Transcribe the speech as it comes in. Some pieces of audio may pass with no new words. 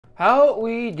How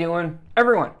we doing,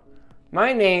 everyone?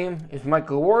 My name is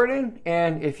Michael Warden,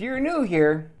 and if you're new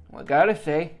here, well, I gotta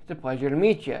say, it's a pleasure to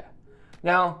meet you.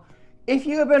 Now, if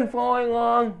you have been following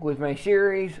along with my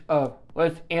series of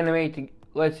let's animate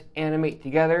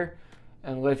together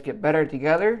and let's get better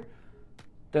together,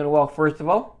 then well, first of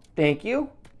all, thank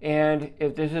you. And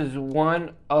if this is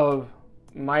one of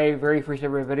my very first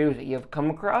ever videos that you have come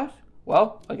across,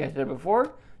 well, like I said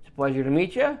before, it's a pleasure to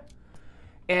meet you.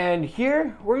 And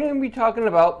here we're going to be talking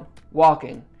about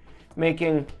walking,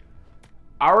 making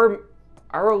our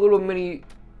little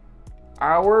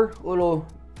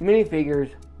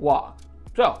minifigures walk.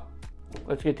 So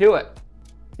let's get to it.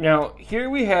 Now here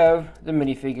we have the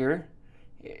minifigure.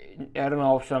 I don't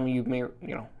know if some of you may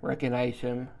recognize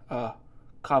him.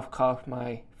 Cough cough,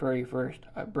 my very first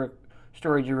brick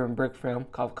story-driven brick film.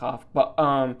 Cough cough. But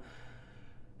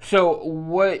so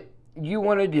what you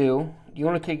want to do? You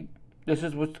want to take. This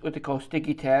is what they call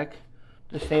sticky tack,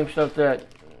 the same stuff that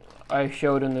I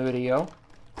showed in the video.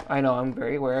 I know, I'm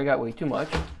very aware, I got way too much.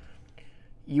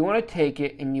 You want to take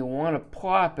it and you want to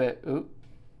plop it.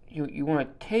 You want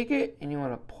to take it and you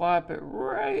want to plop it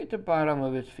right at the bottom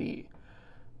of his feet.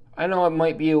 I know it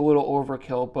might be a little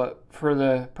overkill, but for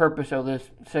the purpose of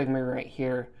this segment right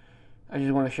here, I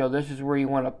just want to show this is where you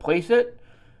want to place it.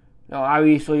 Now,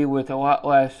 obviously, with a lot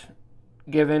less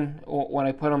given when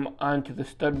I put them onto the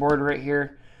stud board right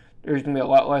here, there's gonna be a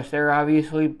lot less there,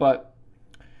 obviously, but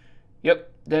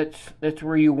yep, that's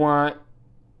where you want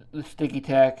the sticky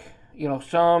tack.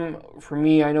 Some, for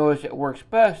me, I notice it works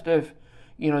best if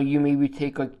you maybe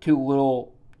take like 2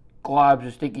 little globs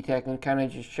of sticky tack and kind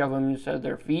of just shove them inside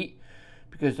their feet,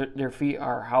 because their feet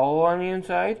are hollow on the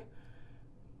inside.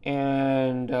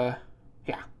 And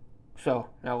yeah, so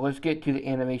now let's get to the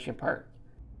animation part.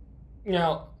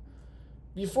 Now,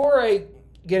 before I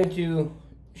get into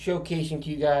showcasing to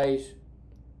you guys,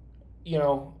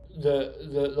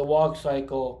 the walk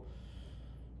cycle,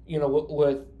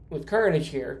 with Carnage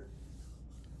here,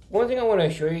 one thing I want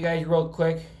to show you guys real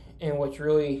quick, and what's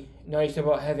really nice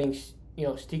about having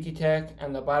sticky tack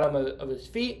on the bottom of his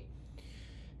feet,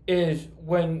 is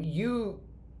when you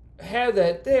have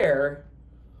that there,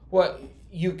 what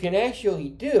you can actually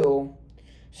do,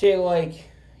 say like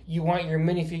you want your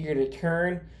minifigure to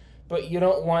turn, but you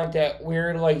don't want that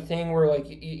weird thing where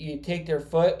you take their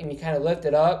foot and you kind of lift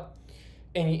it up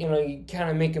and you kind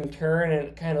of make them turn, and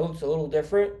it kind of looks a little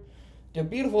different. The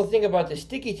beautiful thing about the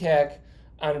sticky tack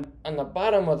on the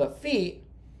bottom of the feet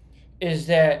is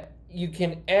that you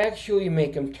can actually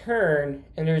make them turn,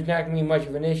 and there's not going to be much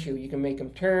of an issue. You can make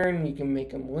them turn, you can make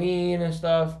them lean and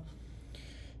stuff.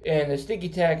 And the sticky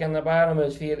tack on the bottom of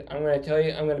his feet, I'm going to tell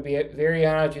you, I'm going to be very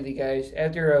honest with you guys.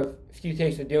 After a few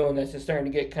takes of doing this, it's starting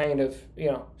to get kind of,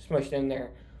 smushed in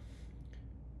there.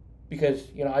 Because,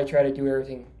 I try to do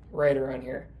everything right around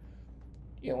here,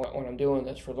 when I'm doing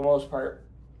this for the most part.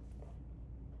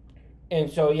 And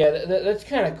so, yeah, that's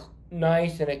kind of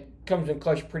nice, and it comes in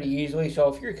clutch pretty easily.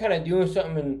 So if you're kind of doing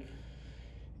something and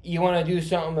you want to do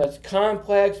something that's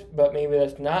complex, but maybe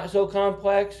that's not so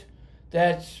complex,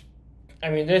 this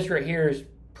right here is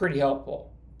pretty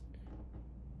helpful.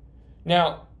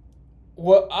 Now,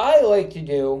 what I like to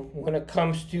do when it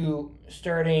comes to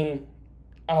starting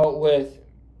out with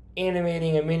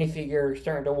animating a minifigure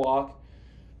starting to walk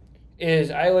is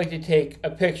I like to take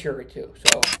a picture or two.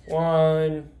 So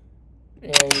 1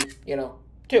 and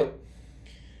 2.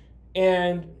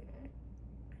 And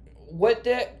what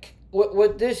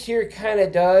this here kind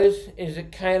of does is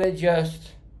it kind of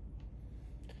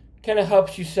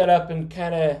helps you set up and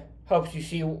kind of helps you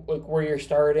see where you're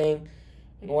starting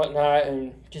and whatnot,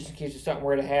 and just in case if something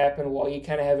were to happen, while you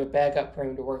kind of have a backup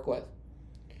frame to work with.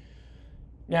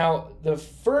 Now, the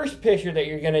first picture that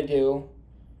you're going to do,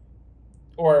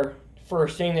 or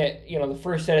first thing that, the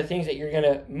first set of things that you're going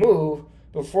to move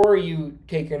before you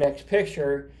take your next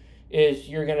picture is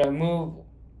you're going to move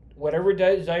whatever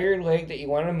desired leg that you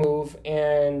want to move,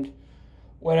 and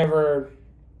whatever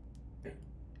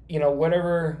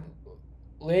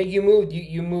leg you move,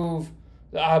 you move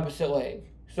the opposite leg.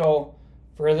 So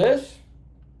for this,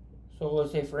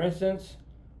 let's say for instance,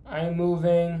 I'm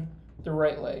moving the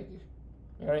right leg.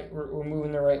 All right, we're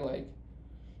moving the right leg.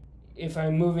 If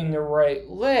I'm moving the right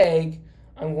leg,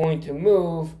 I'm going to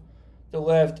move the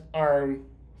left arm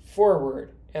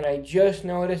forward. And I just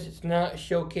noticed it's not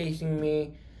showcasing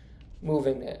me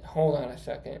moving it. Hold on a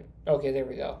second. Okay, there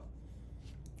we go.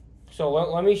 So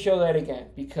let me show that again,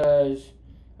 because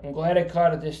I'm glad I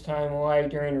caught it this time live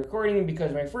during recording,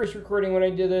 because my first recording when I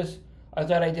did this, I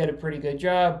thought I did a pretty good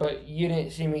job, but you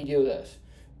didn't see me do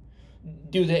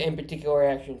that in particular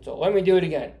action. So let me do it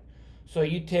again. So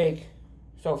you take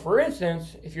So for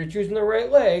instance, if you're choosing the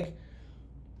right leg,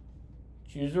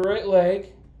 choose the right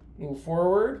leg, move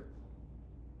forward,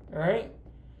 all right?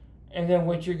 And then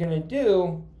what you're gonna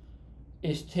do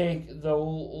is take the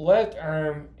left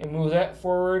arm and move that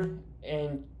forward,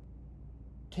 and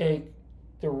take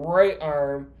the right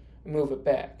arm and move it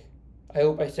back. I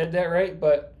hope I said that right,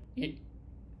 but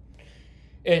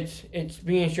it's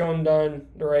being shown done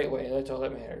the right way. That's all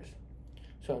that matters.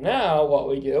 So now what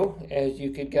we do, as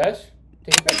you could guess,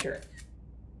 take a picture.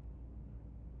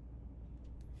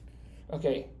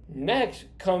 Okay, next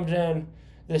comes in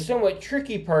the somewhat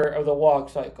tricky part of the walk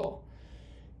cycle.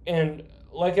 And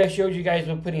like I showed you guys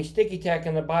with putting sticky tack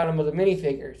on the bottom of the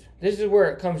minifigures, this is where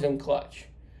it comes in clutch.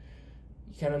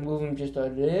 You kind of move him just a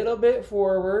little bit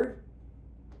forward,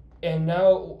 and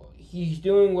now he's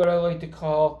doing what I like to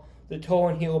call the toe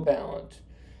and heel balance.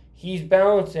 He's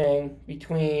balancing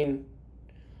between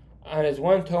on his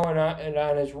one toe and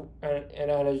on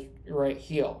his right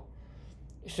heel.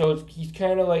 So he's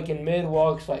kind of like in mid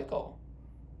walk cycle.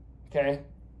 Okay.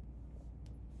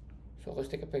 So let's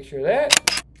take a picture of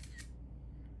that.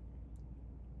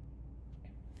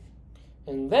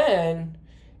 And then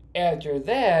after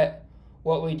that,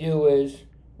 what we do is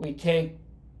we take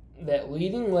that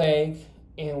leading leg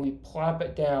and we plop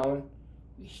it down.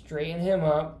 We straighten him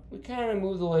up. We kind of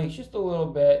move the legs just a little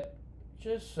bit,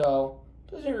 just so.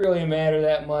 Doesn't really matter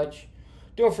that much.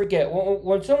 Don't forget,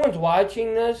 when someone's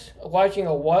watching this, watching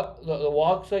the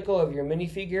walk cycle of your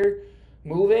minifigure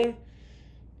moving,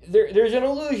 there's an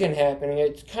illusion happening.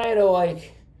 It's kind of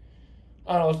like,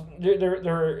 I don't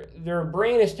know, their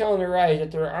brain is telling their eyes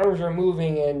that their arms are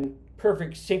moving in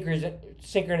perfect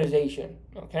synchronization,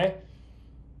 okay?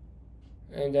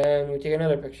 And then we take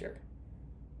another picture.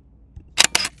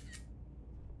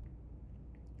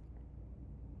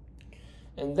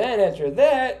 And then after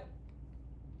that,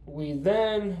 we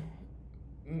then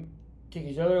take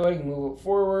his other leg and move it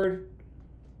forward,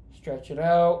 stretch it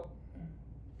out.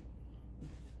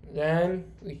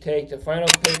 Then we take the final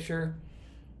picture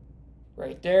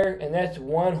right there, and that's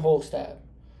one whole step.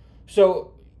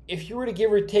 So if you were to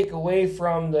give or take away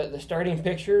from the starting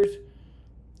pictures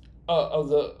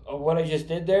of what I just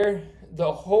did there,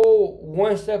 the whole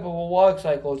one step of a walk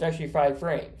cycle is actually 5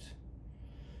 frames.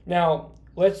 Now,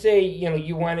 let's say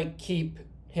you want to keep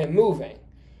him moving,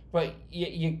 but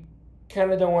you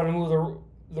kind of don't want to move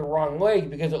the wrong leg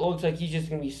because it looks like he's just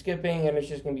going to be skipping and it's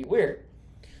just going to be weird.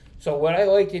 So what I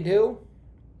like to do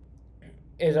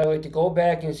is I like to go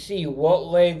back and see what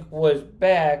leg was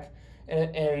back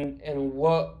and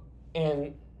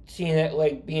seeing that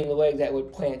leg being the leg that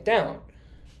would plant down.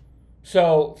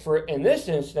 So in this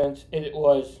instance, it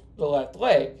was the left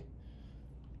leg.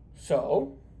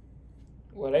 So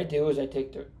what I do is I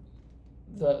take the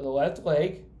left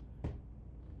leg,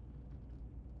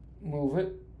 move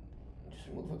it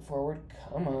forward,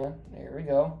 come on, there we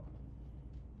go,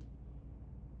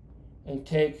 and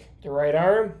take the right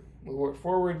arm, move it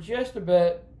forward just a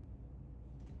bit,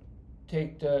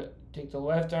 take the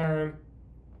left arm,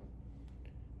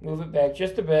 move it back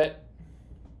just a bit,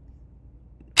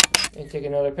 and take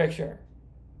another picture.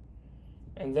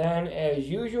 And then, as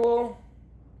usual,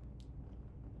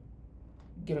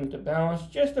 get them to balance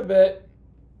just a bit.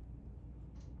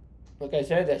 Like I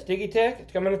said, that sticky tack,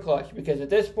 it's coming in clutch, because at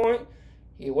this point,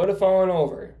 he would have fallen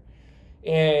over.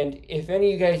 And if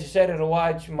any of you guys decided to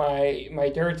watch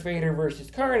my Darth Vader versus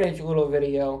Carnage little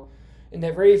video, in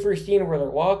that very first scene where they're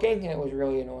walking, it was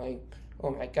really annoying.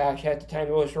 Oh my gosh, half the time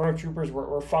those stormtroopers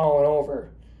were falling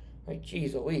over. Like,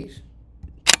 geez Louise.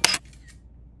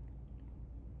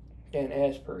 Then,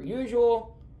 as per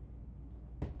usual,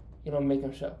 make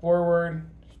them step forward,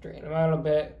 straighten them out a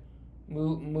bit,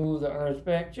 move the arms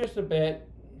back just a bit.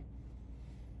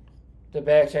 The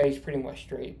back side is pretty much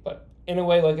straight, but in a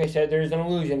way, like I said, there's an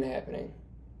illusion happening.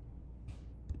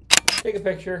 Take a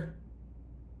picture.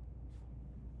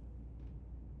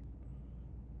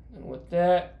 And with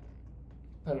that,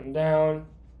 put them down,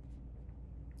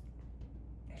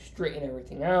 straighten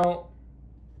everything out.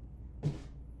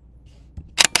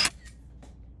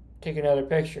 Take another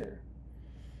picture.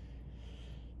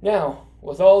 Now,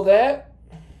 with all that,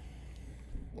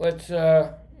 let's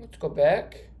go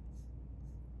back.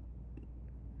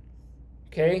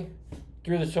 Okay,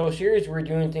 through this whole series, we're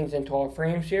doing things in 12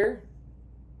 frames here.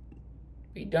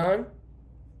 Be done.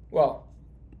 Well,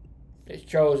 it's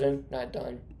chosen, not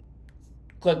done.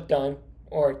 Click done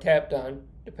or tap done,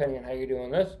 depending on how you're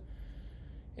doing this.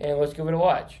 And let's give it a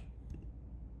watch.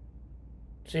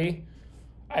 See?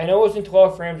 I know it's in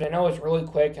 12 frames. I know it's really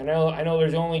quick. I know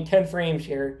there's only 10 frames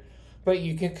here, but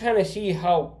you can kind of see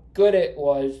how good it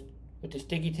was with the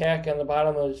sticky tack on the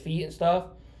bottom of his feet and stuff.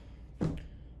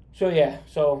 So yeah,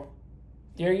 so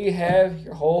there you have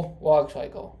your whole walk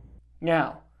cycle.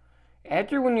 Now,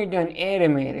 after when you're done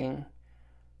animating,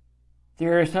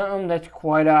 there is something that's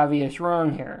quite obvious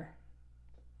wrong here.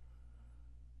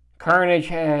 Carnage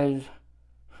has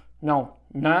not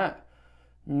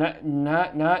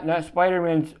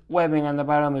Spider-Man's webbing on the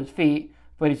bottom of his feet,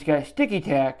 but he's got sticky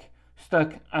tack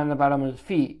stuck on the bottom of his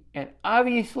feet. And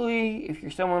obviously, if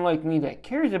you're someone like me that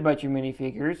cares about your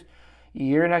minifigures,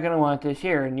 you're not going to want this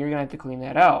here, and you're going to have to clean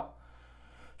that out.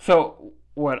 So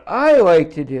what I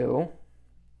like to do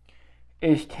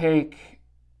is take,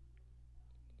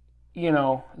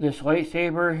 this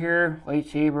lightsaber here,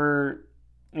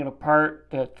 part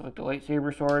that's like the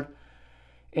lightsaber sword,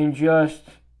 and just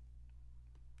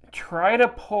try to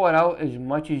pull it out as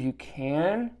much as you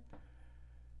can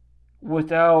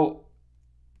without,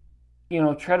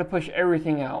 try to push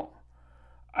everything out.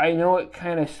 I know it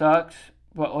kind of sucks,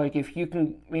 but like if you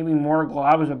can, maybe more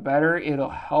globs are better, it'll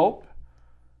help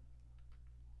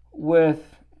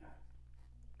with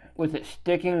it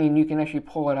sticking, and you can actually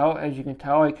pull it out. As you can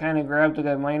tell, I kind of grabbed like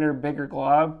a minor, bigger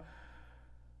glob,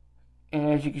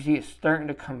 and as you can see, it's starting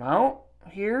to come out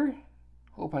here.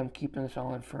 Hope I'm keeping this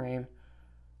all in frame.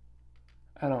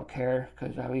 I don't care,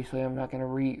 because obviously I'm not going to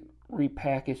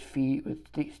repack his feet with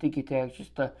sticky tags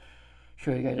just to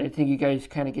show you guys. I think you guys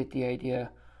kind of get the idea,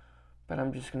 but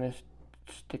I'm just going to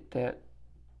stick that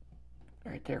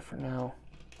right there for now.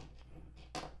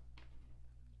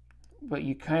 But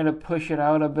you kind of push it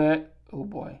out a bit. Oh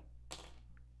boy.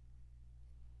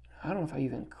 I don't know if I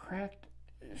even cracked.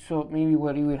 So maybe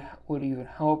what would even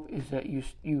help is that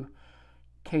you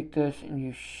take this and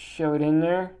you shove it in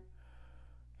there.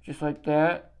 Just like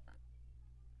that.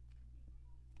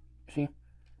 See?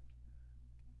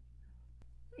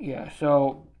 Yeah,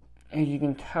 so as you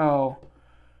can tell,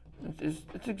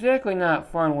 it's exactly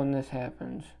not fun when this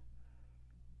happens.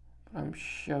 I'm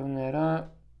shoving that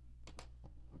up.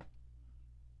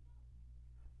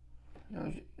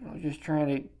 Just trying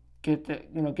to get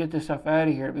this stuff out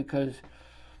of here, because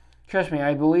trust me,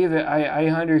 I believe it. I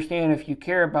understand if you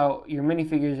care about your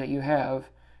minifigures that you have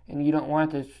and you don't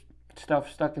want this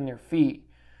stuff stuck in their feet.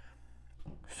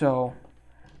 So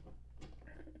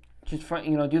just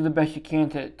do the best you can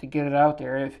to get it out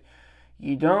there. If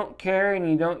you don't care and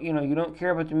you don't care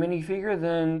about the minifigure,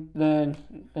 then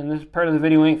this part of the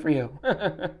video ain't for you.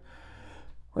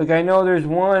 Like, I know there's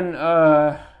one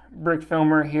brick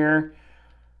filmer here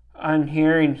on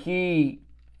here, and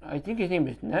I think his name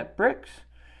is Net Bricks,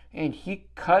 and he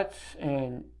cuts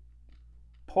and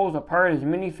pulls apart his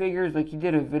minifigures. Like, he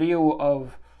did a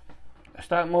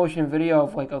stop motion video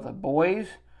of the boys,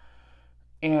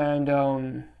 and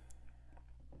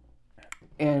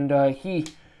he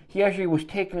actually was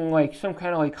taking some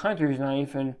kind of hunter's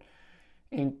knife and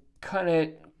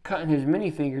cutting his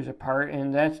minifigures apart,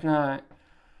 and that's not.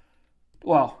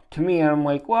 Well, to me, I'm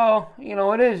like, well,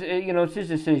 it's his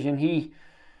decision. He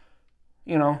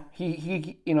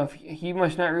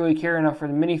must not really care enough for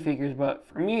the minifigures, but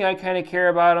for me, I kind of care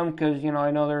about them because,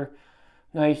 I know they're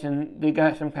nice and they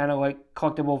got some kind of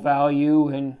collectible value,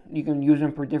 and you can use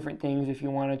them for different things if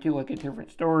you wanted to, like a different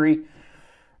story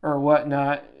or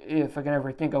whatnot, if I can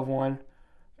ever think of one.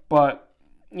 But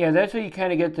yeah, that's how you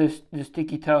kind of get this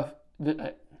sticky tough,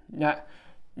 not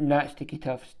sticky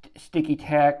tough, sticky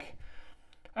tack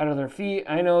out of their feet.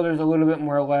 I know there's a little bit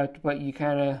more left, but you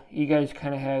guys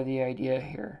kind of have the idea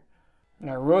here.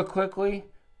 Now, real quickly,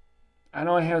 I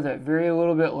know I have that very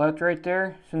little bit left right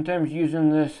there. Sometimes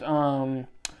using this,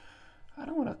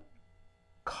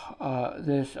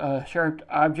 this sharp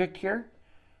object here,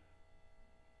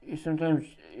 sometimes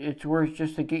it's worth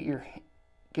just to get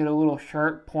a little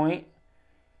sharp point,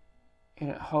 and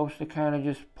it helps to kind of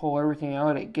just pull everything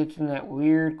out. It gets in that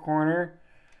weird corner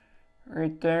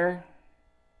right there.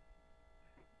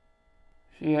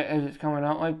 See, as it's coming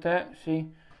out like that, see?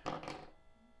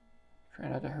 Try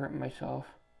not to hurt myself.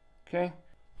 Okay?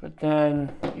 But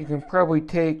then you can probably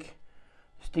take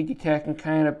sticky tack and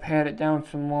kind of pat it down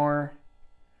some more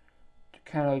to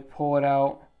kind of pull it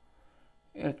out.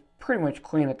 It's pretty much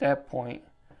clean at that point.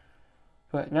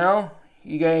 But now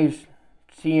you guys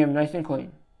see him nice and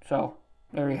clean. So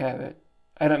there you have it.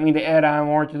 I don't mean to add on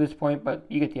more to this point, but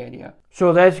you get the idea.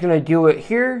 So that's going to do it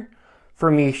here for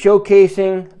me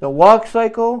showcasing the walk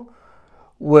cycle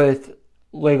with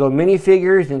Lego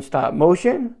minifigures in stop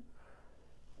motion.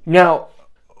 Now,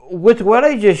 with what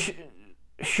I just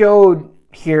showed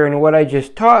here and what I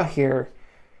just taught here,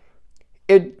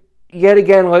 yet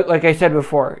again, like I said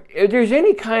before, if there's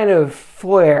any kind of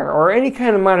flair or any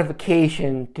kind of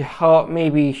modification to help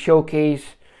maybe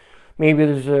showcase, maybe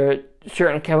there's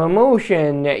certain kind of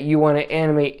motion that you want to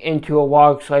animate into a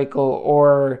walk cycle,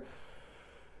 or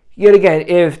yet again,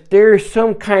 if there's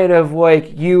some kind of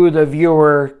like you, the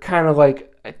viewer, kind of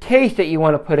like a taste that you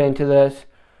want to put into this,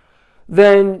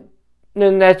 then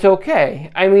that's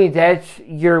okay. I mean, that's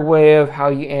your way of how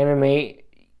you animate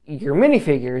your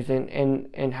minifigures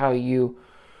and how you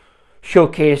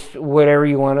showcase whatever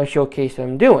you want to showcase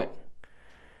them doing.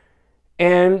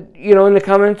 And, you know, in the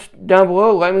comments down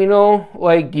below, let me know,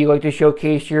 like, do you like to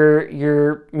showcase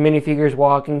your minifigures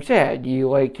walking sad? Do you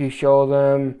like to show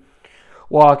them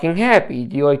walking happy?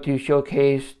 Do you like to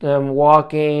showcase them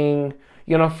walking,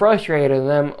 you know, frustrated,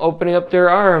 them opening up their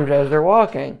arms as they're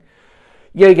walking?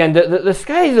 Yet again, the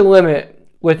sky's the limit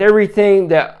with everything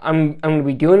that I'm going to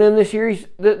be doing in this series.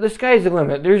 The sky's the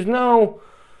limit. There's no,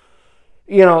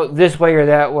 you know, this way or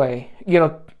that way. You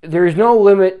know, there's no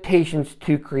limitations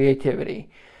to creativity.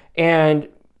 And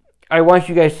I want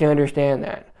you guys to understand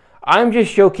that. I'm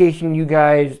just showcasing you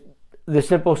guys the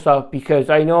simple stuff because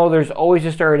I know there's always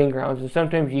a starting grounds, and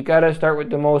sometimes you gotta start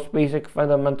with the most basic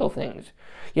fundamental things.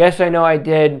 Yes, I know I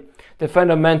did the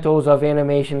fundamentals of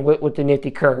animation with the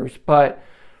nifty curves, but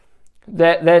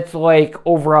that's like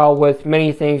overall with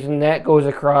many things, and that goes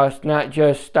across not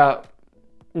just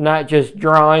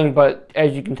drawing, but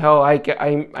as you can tell,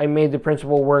 I made the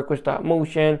principle work with stop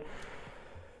motion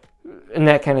and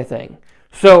that kind of thing.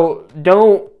 So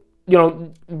don't, you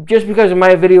know, just because of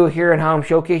my video here and how I'm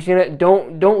showcasing it,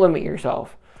 don't limit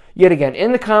yourself. Yet again,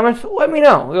 in the comments, let me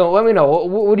know. You know, let me know.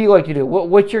 What do you like to do?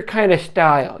 What's your kind of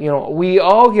style? You know, we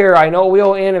all here, I know we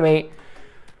all animate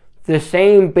the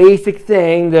same basic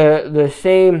thing, the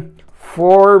same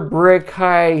 4 brick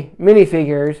high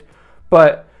minifigures,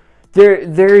 but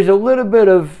there's a little bit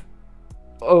of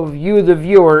you, the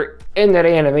viewer, in that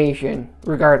animation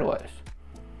regardless.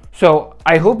 So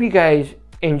I hope you guys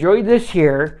enjoyed this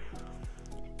here.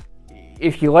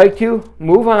 If you like to,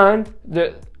 move on.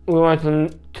 We want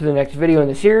to the next video in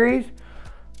the series.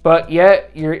 But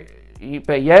yet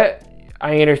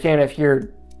I understand if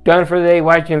you're done for the day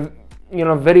watching, you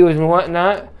know, videos and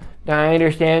whatnot, then I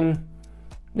understand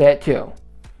that too.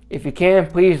 If you can,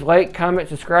 please like, comment,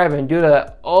 subscribe, and do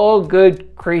that all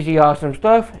good, crazy, awesome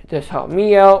stuff. It does help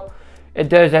me out. It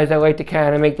does, as I like to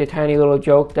kind of make the tiny little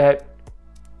joke that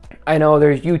I know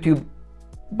there's YouTube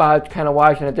bots kind of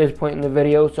watching at this point in the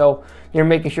video, so they're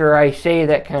making sure I say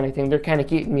that kind of thing. They're kind of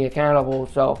keeping me accountable,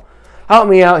 so help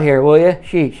me out here, will you?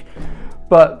 Sheesh.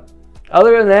 But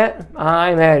other than that,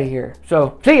 I'm out of here.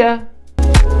 So, see ya!